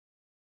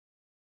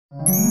Hi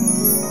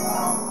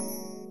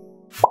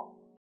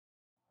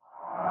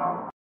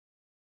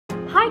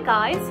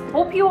guys,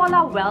 hope you all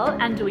are well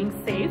and doing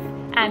safe,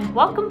 and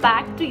welcome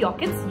back to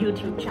Yocket's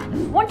YouTube channel.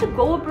 Want to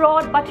go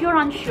abroad but you're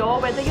unsure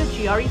whether your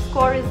GRE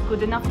score is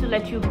good enough to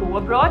let you go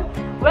abroad?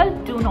 Well,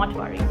 do not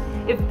worry.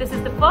 If this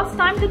is the first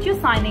time that you're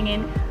signing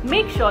in,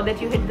 make sure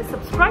that you hit the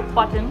subscribe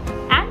button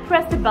and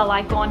press the bell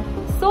icon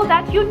so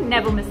that you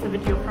never miss a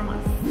video from us.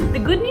 The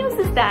good news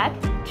is that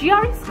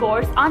GRE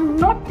scores are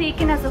not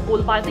taken as a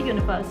whole by the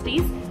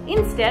universities.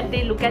 Instead,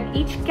 they look at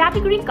each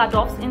category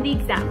cutoffs in the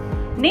exam,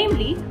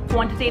 namely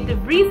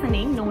quantitative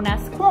reasoning known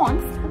as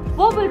quants,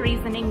 verbal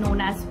reasoning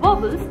known as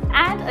verbals,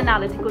 and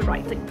analytical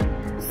writing.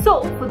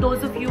 So, for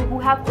those of you who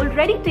have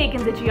already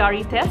taken the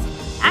GRE test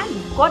and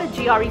got a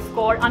GRE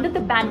score under the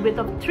bandwidth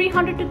of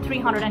 300 to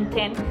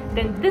 310,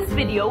 then this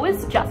video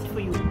is just for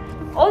you.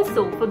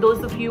 Also, for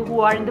those of you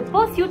who are in the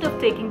pursuit of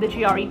taking the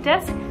GRE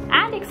test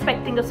and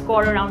expecting a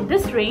score around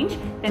this range,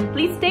 then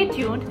please stay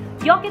tuned.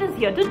 Yocket is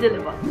here to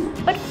deliver.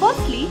 But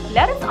firstly,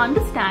 let us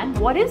understand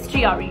what is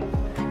GRE.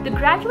 The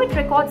Graduate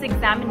Records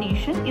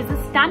Examination is a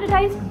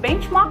standardized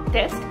benchmark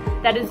test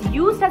that is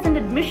used as an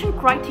admission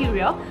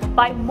criteria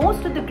by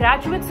most of the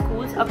graduate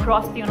schools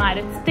across the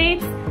United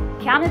States,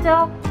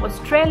 Canada,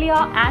 Australia,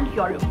 and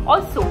Europe.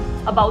 Also,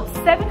 about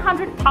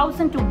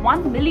 700,000 to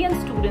 1 million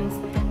students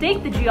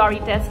take the GRE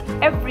test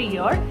every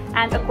year,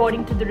 and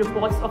according to the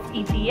reports of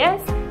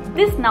ETS,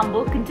 this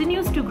number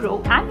continues to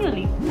grow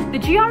annually. The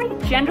GRE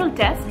General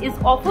Test is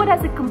offered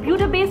as a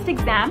computer-based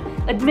exam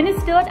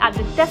administered at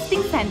the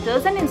testing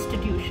centers and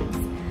institutions.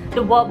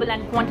 The verbal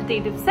and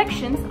quantitative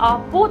sections are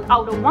both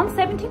out of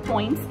 170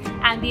 points,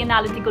 and the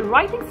analytical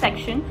writing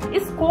section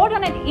is scored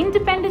on an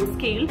independent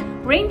scale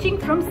ranging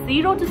from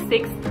 0 to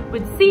 6,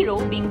 with 0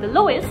 being the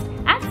lowest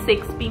and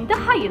 6 being the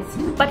highest.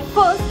 But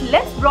first,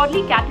 let's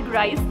broadly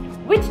categorize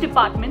which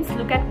departments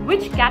look at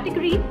which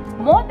category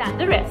more than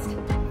the rest.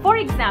 For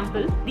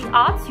example, the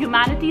Arts,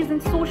 Humanities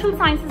and Social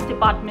Sciences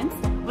departments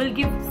will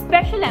give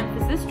special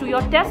emphasis to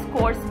your test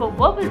scores for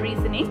verbal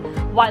reasoning,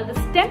 while the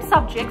STEM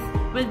subjects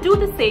will do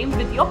the same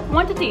with your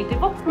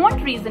quantitative or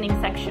quant reasoning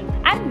section.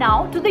 And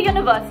now to the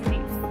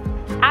universities.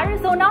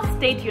 Arizona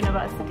State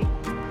University.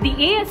 The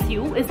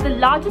ASU is the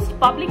largest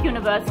public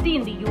university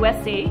in the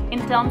USA in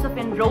terms of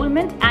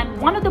enrollment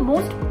and one of the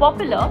most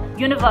popular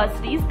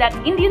universities that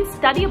Indian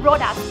study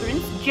abroad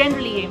aspirants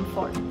generally aim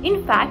for.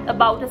 In fact,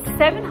 about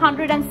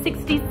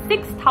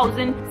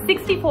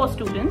 766,064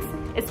 students,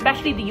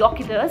 especially the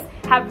Yocketers,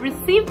 have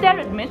received their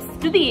admits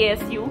to the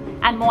ASU,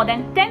 and more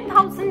than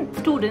 10,000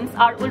 students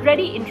are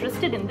already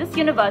interested in this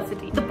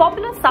university. The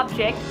popular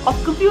subject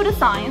of computer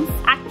science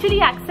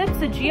actually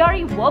accepts a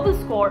GRE verbal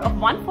score of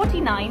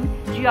 149,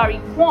 GRE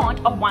quant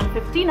of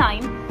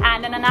 159,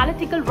 and an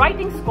analytical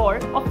writing score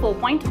of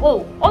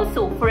 4.0.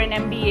 Also, for an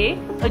MBA,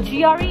 a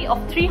GRE of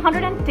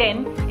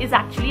 310 is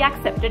actually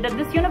accepted at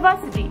this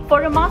university.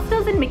 For a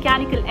master's in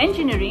mechanical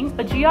engineering,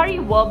 a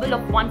GRE verbal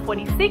of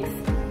 146,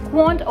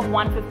 quant of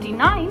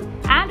 159,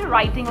 and a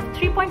writing of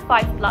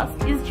 3.5 plus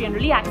is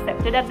generally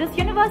accepted at this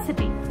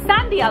university.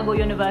 San Diego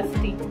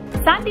University.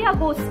 San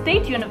Diego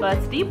State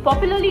University,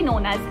 popularly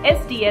known as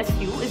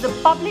SDSU, is a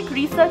public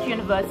research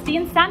university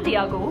in San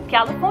Diego,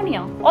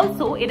 California.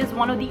 Also, it is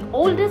one of the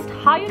oldest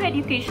higher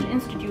education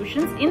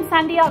institutions in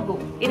San Diego.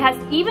 It has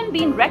even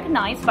been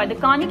recognized by the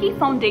Carnegie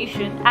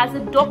Foundation as a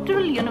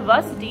doctoral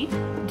university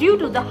due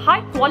to the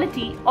high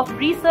quality of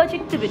research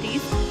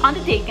activities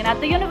undertaken at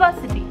the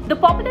university. The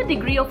popular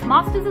degree of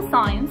Masters of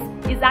Science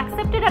is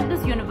accepted at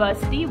this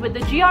university with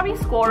a GRE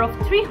score of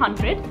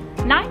 300,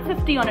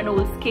 950 on an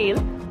old scale,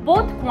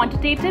 both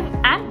quantitative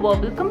and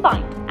verbal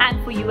combined.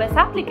 And for US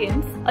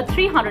applicants, a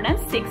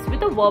 306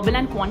 with a verbal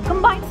and quant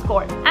combined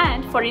score.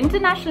 And for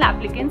international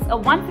applicants, a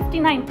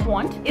 159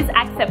 quant is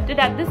accepted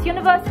at this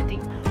university.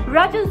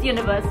 Rutgers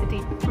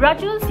University.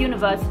 Rutgers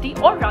University,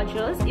 or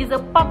Rutgers, is a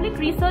public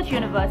research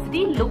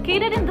university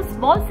located in the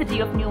small city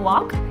of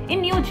Newark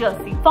in New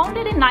Jersey.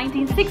 Founded in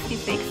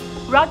 1966,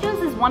 Rutgers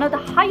is one of the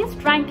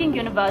highest ranking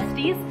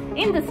universities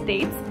in the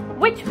States,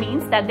 which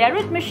means that their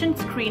admission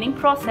screening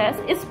process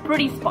is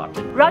pretty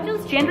Spartan.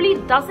 Rutgers generally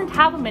doesn't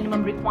have a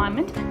minimum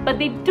requirement, but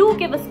they do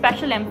give a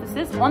special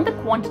emphasis on the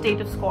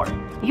quantitative score.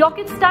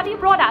 Yocket study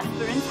abroad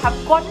aspirants have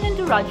gotten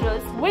into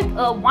Rutgers with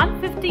a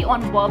 150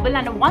 on verbal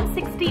and a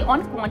 160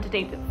 on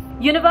quantitative.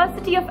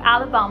 University of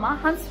Alabama,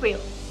 Huntsville.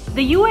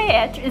 The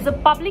UAH is a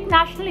public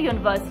national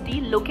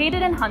university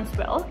located in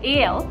Huntsville,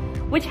 AL,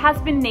 which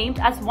has been named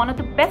as one of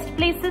the best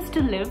places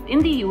to live in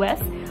the US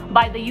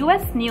by the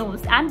US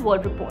News and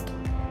World Report.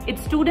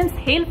 Its students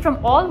hail from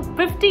all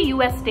 50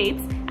 US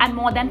states and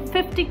more than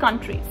 50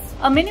 countries.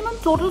 A minimum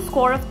total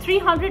score of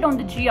 300 on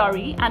the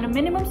GRE and a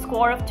minimum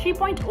score of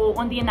 3.0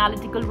 on the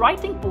analytical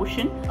writing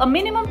portion, a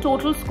minimum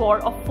total score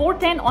of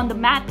 410 on the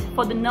MAT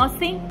for the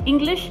nursing,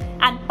 English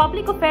and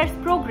public affairs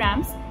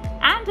programs,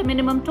 and a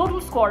minimum total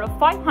score of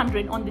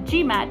 500 on the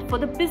GMAT for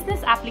the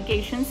business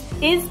applications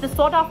is the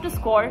sought-after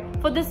score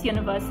for this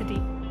university.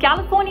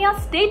 California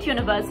State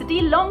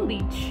University, Long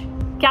Beach.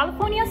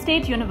 California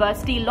State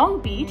University, Long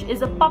Beach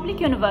is a public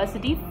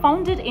university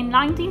founded in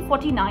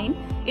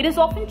 1949. It is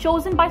often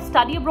chosen by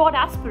study abroad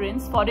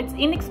aspirants for its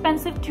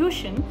inexpensive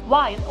tuition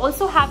while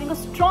also having a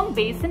strong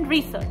base in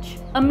research.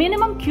 A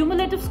minimum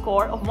cumulative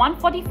score of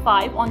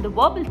 145 on the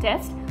verbal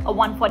test, a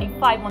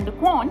 145 on the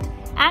quant,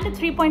 and a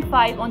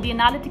 3.5 on the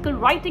analytical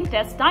writing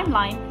test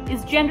timeline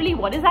is generally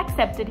what is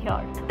accepted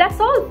here. That's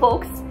all,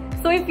 folks.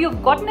 So if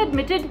you've gotten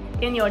admitted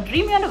in your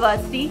dream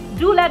university,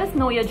 do let us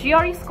know your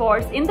GRE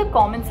scores in the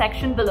comment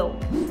section below.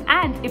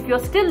 And if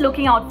you're still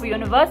looking out for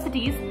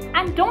universities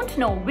and don't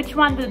know which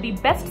one will be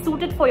best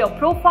suited for your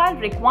profile,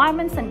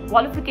 requirements and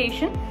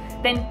qualification,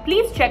 then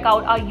please check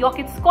out our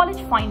Yocket's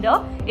College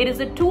Finder. It is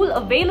a tool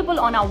available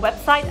on our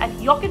website at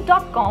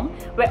yocket.com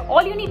where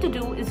all you need to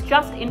do is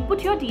just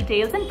input your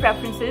details and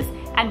preferences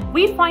and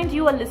we find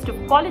you a list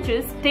of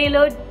colleges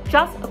tailored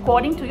just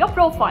according to your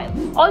profile.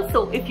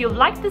 Also, if you've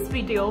liked this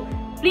video,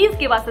 please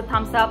give us a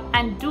thumbs up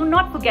and do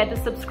not forget to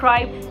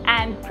subscribe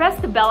and press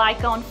the bell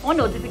icon for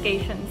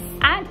notifications.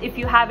 And if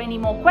you have any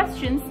more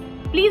questions,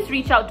 please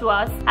reach out to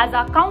us as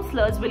our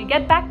counselors will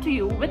get back to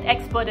you with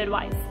expert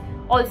advice.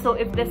 Also,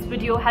 if this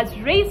video has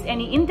raised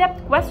any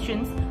in-depth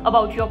questions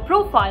about your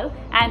profile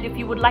and if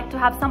you would like to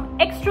have some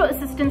extra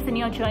assistance in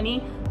your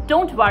journey,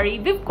 don't worry,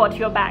 we've got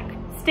your back.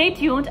 Stay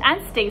tuned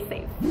and stay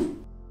safe.